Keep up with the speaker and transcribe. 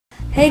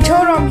Hey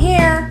Toad, I'm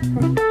here.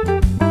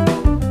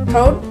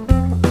 Toad,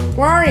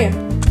 where are you?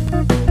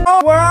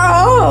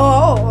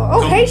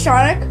 Oh, hey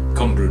Sonic.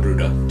 Come,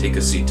 Bruda, take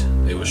a seat.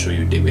 I will show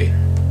you the way.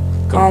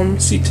 Come,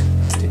 seat.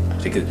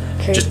 Take a,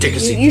 Okay. just take a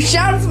seat. You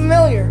sound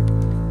familiar.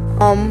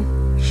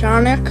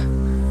 Sonic.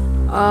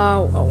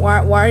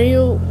 Why are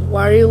you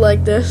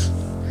like this?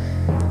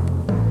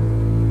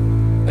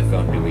 I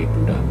found the way,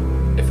 Bruda.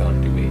 I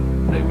found the way.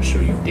 And I will show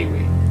you the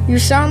way. You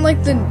sound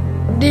like the.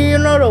 Do you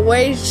know the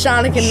way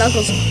Sonic and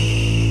Knuckles?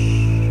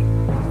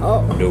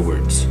 Oh. No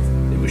words.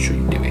 I will show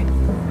you the way.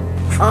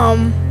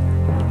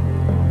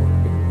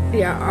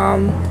 Yeah.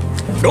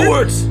 No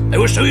words. I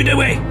will show you the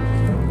way.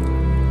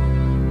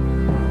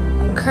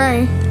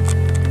 Okay.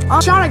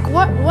 Sonic,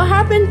 what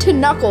happened to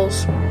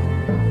Knuckles?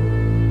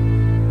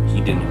 He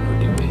didn't know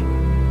the way.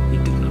 He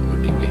did not know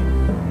the way.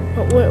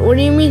 What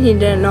do you mean he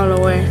didn't know the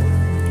way?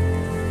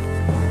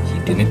 He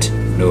didn't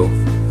know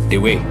the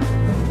way.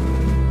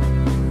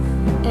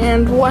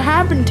 And what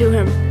happened to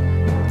him?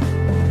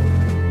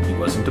 He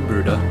wasn't a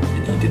Bruda,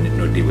 and he didn't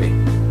know the way.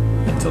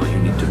 That's all you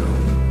need to know.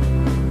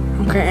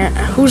 Okay,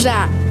 who's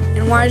that?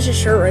 And why is his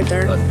shirt right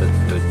there? Don't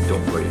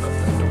worry about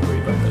that. Don't worry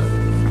about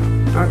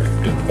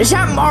that. Is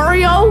that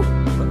Mario?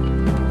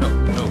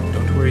 No,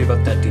 don't worry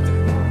about that either.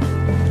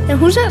 And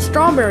who's that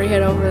strawberry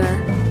head over there?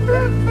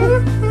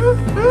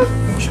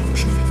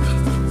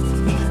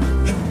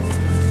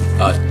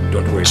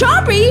 Don't worry.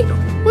 Choppy?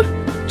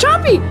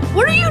 Choppy,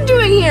 what are you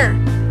doing here?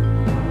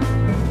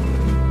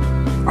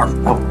 Oh,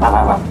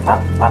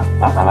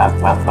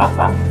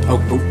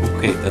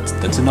 okay,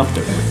 that's enough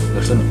there.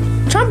 That's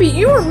enough. Choppy,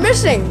 you were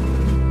missing.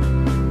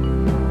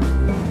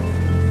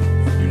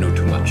 You know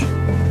too much. You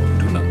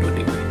do not know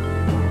the way.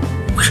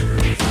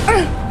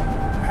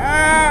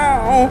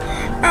 Ow!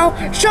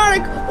 Ow!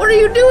 Sonic, what are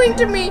you doing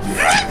to me?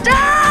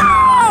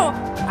 Ow!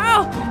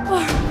 Ow!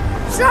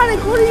 Sonic,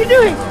 what are you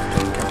doing?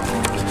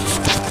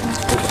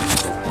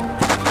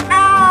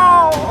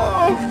 Ow!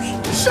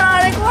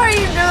 Sonic, why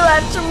you do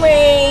that to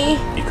me?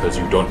 Because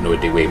you don't know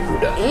the way,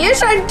 Bruda.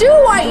 Yes, I do.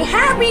 I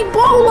have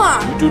Ebola.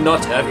 You do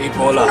not have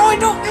Ebola. No, I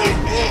don't.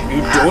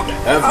 You don't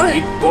have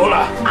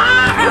Ebola.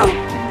 Ow!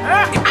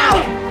 Ow!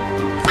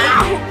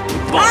 Ow!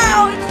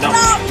 Ow!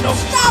 No.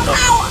 Stop!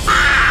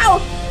 Ow!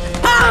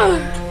 Ow!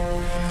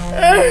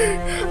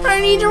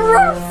 I need to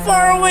run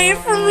far away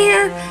from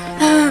here.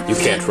 You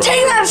can't run.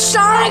 Take that,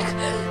 Sonic!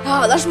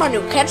 Oh, that's my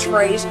new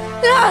catchphrase.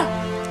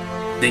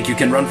 Think you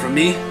can run from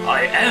me?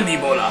 I am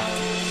Ebola.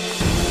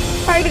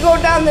 I need to go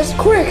down this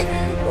quick.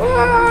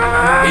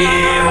 Ebola!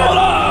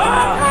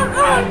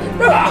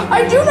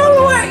 I do know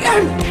the way.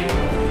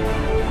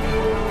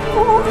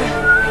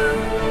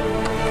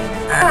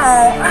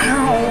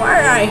 Ow! Why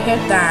did I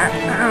hit that?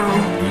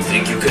 Ow! You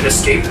think you can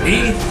escape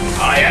me?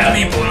 I am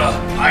Ebola.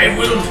 I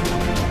will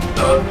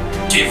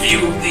give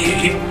you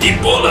the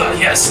Ebola.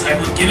 Yes, I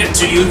will give it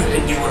to you,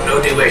 and you will know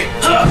the way.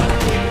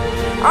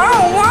 I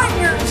don't want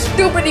your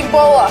stupid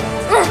Ebola.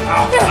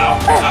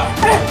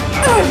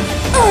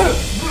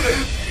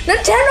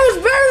 Nintendo's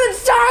better than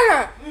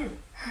Sonic.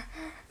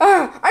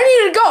 I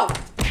need to go.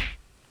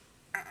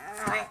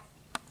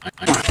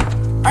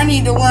 I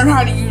need to learn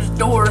how to use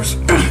doors.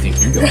 Where do you think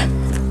you're going?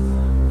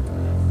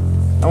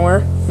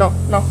 Nowhere. No.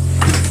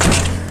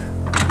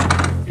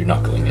 You're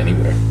not going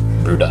anywhere,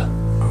 Bruda.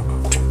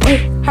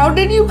 Wait, how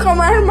did you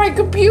come out of my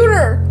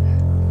computer?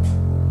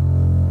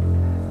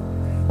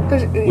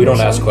 We don't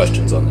ask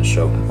questions on this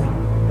show.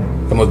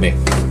 Come with me.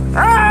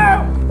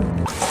 Ah!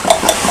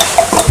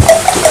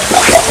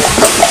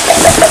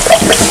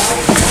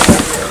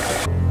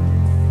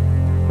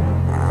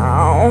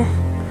 Ow.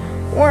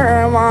 Where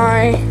am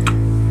I?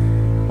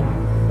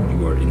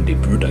 You are in the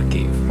Bruda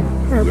cave.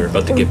 We're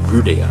about to get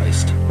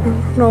Brudaized.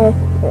 No.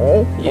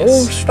 Oh,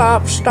 Yes.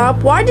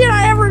 Stop. Why did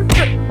I ever...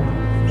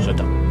 Shut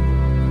up.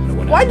 No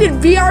one Why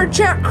did VR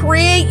Chat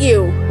create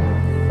you?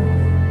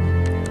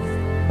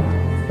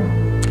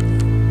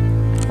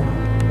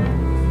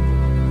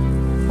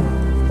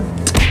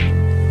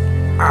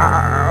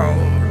 Ow,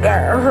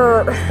 that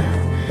hurt.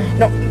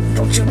 No,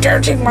 don't you dare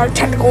take my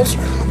tentacles.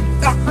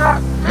 Ow.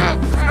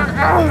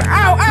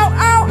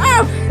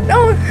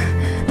 No.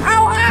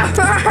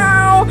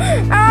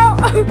 Ow.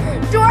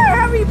 Do I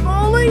have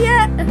Ebola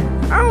yet?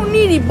 I don't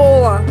need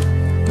Ebola.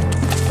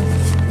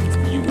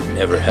 You will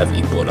never have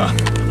Ebola.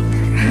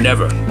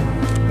 Never.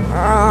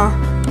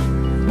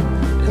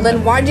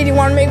 Then why did he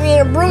want to make me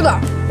in a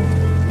Bruda?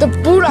 The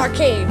Buddha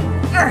cave.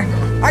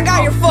 I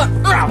got your foot.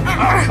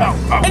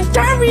 It's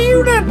time for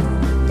you to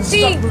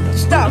see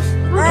stuff.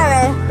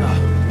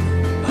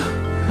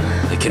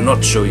 I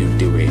cannot show you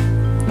the way.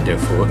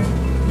 Therefore,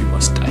 you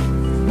must die.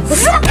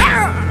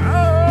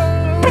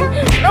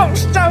 No,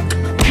 stop.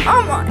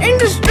 I'm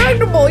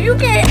indestructible. You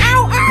can't.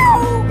 Ow.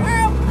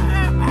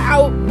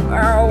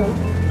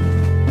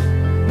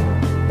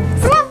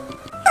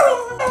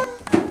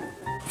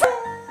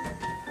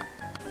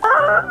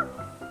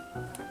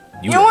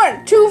 You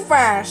went too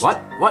fast.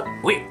 What?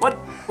 Wait, what?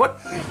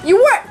 You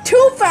went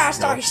too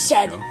fast, I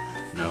said.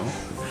 No.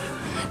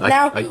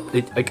 Now,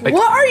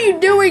 what are you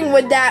doing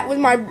with that? With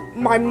my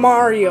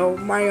Mario,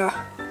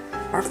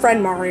 our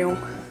friend Mario.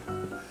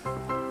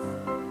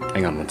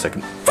 Hang on 1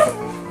 second.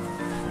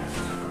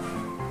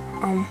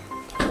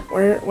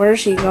 Where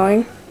is he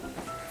going?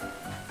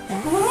 Ow!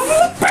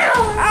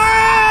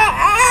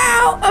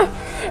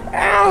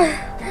 Ow!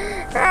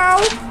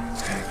 Ow!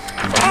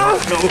 Ow!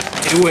 No,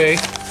 get away.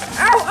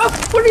 Ow!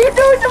 What are you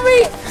doing to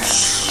me?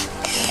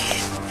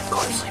 Go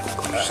to sleep.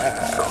 Go to sleep.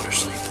 Go to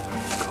sleep.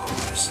 Go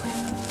to sleep.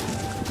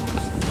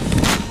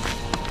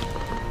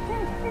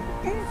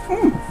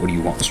 What do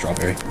you want,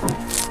 strawberry? What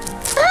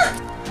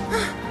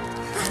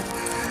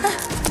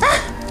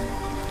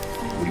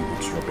do you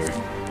want, strawberry?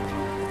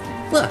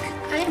 Look,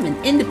 I am an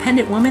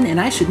independent woman and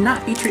I should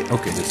not be treated.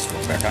 Okay, this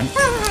is back on.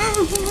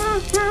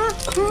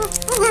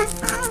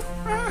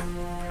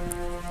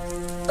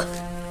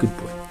 Good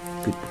boy.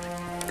 Good boy.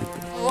 Good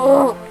boy.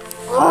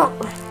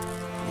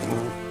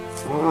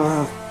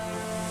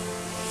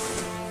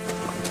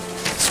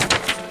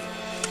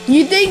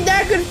 You think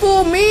that could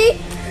fool me?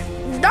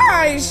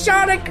 Die,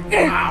 Sonic!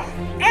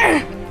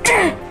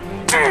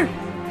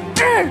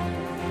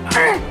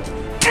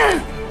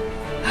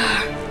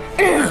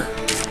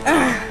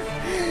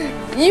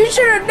 You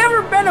should have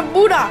never been a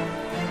Buddha.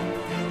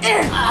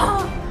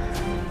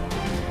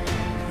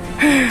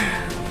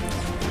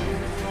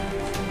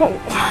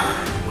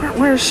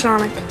 Where's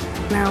Sonic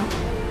now?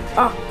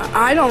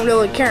 I don't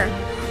really care.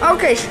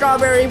 Okay,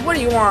 Strawberry, what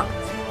do you want?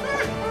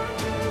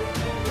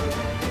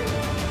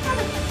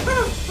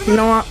 You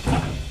know what?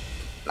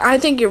 I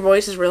think your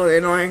voice is really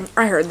annoying.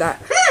 I heard that.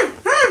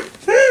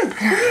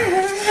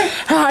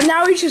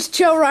 Now we just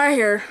chill right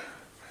here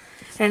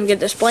and get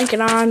this blanket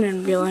on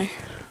and be like,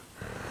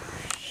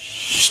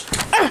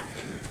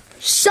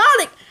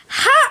 Sonic,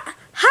 how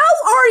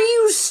are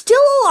you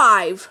still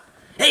alive?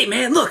 Hey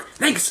man, look,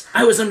 thanks.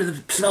 I was under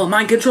the spell of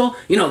mind control.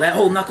 You know, that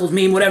whole Knuckles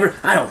meme, whatever.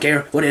 I don't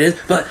care what it is,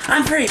 but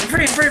I'm free.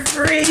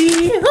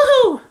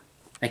 Woohoo!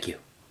 Thank you.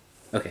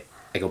 Okay,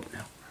 I go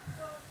now.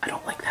 I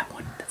don't like that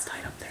one that's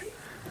tied up there.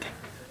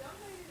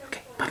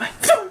 Okay, bye-bye.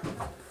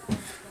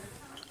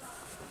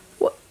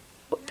 What?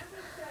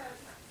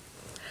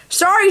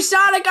 Sorry,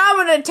 Sonic, I'm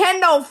a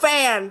Nintendo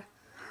fan.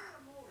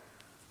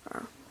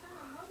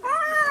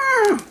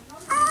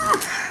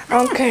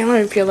 Okay,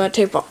 let me peel that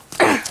tape off.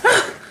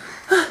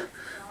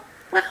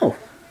 Wow,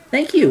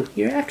 thank you.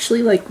 You're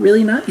actually, like,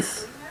 really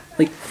nice.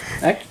 Like,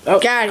 oh.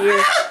 Get out of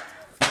here.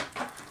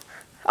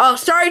 Oh,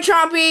 sorry,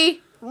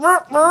 Chompy.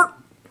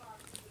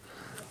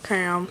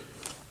 Okay,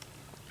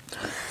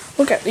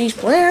 look at these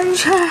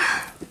plans.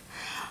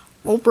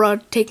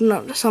 Oprah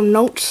taking some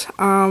notes.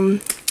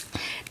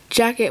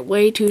 Jacket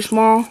way too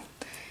small.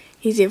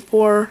 He's a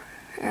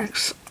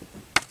 4X.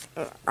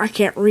 I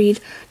can't read.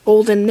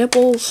 Golden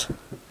nipples.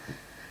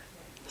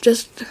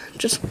 Just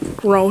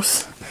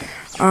gross.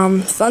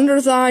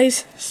 Thunder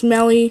thighs.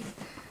 Smelly.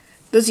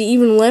 Does he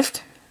even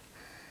lift?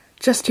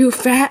 Just too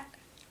fat.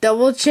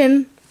 Double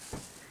chin.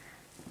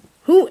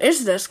 Who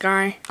is this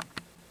guy?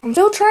 I'm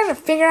still trying to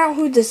figure out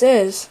who this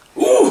is.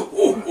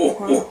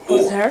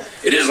 What's there?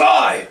 It is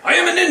I! I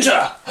am a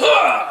ninja!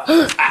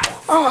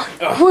 Oh,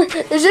 wait,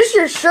 is this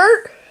your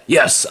shirt?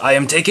 Yes, I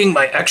am taking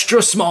my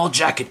extra small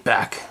jacket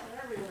back.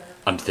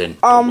 I'm thin,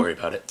 don't worry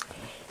about it.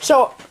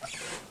 So,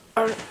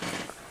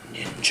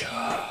 Ninja.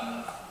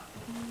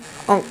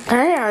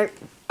 okay,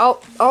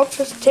 I'll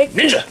just take...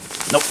 Ninja!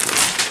 Nope.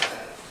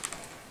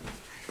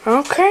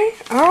 Okay,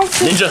 I'll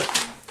just... Ninja.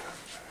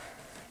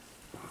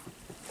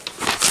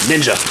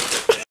 Ninja.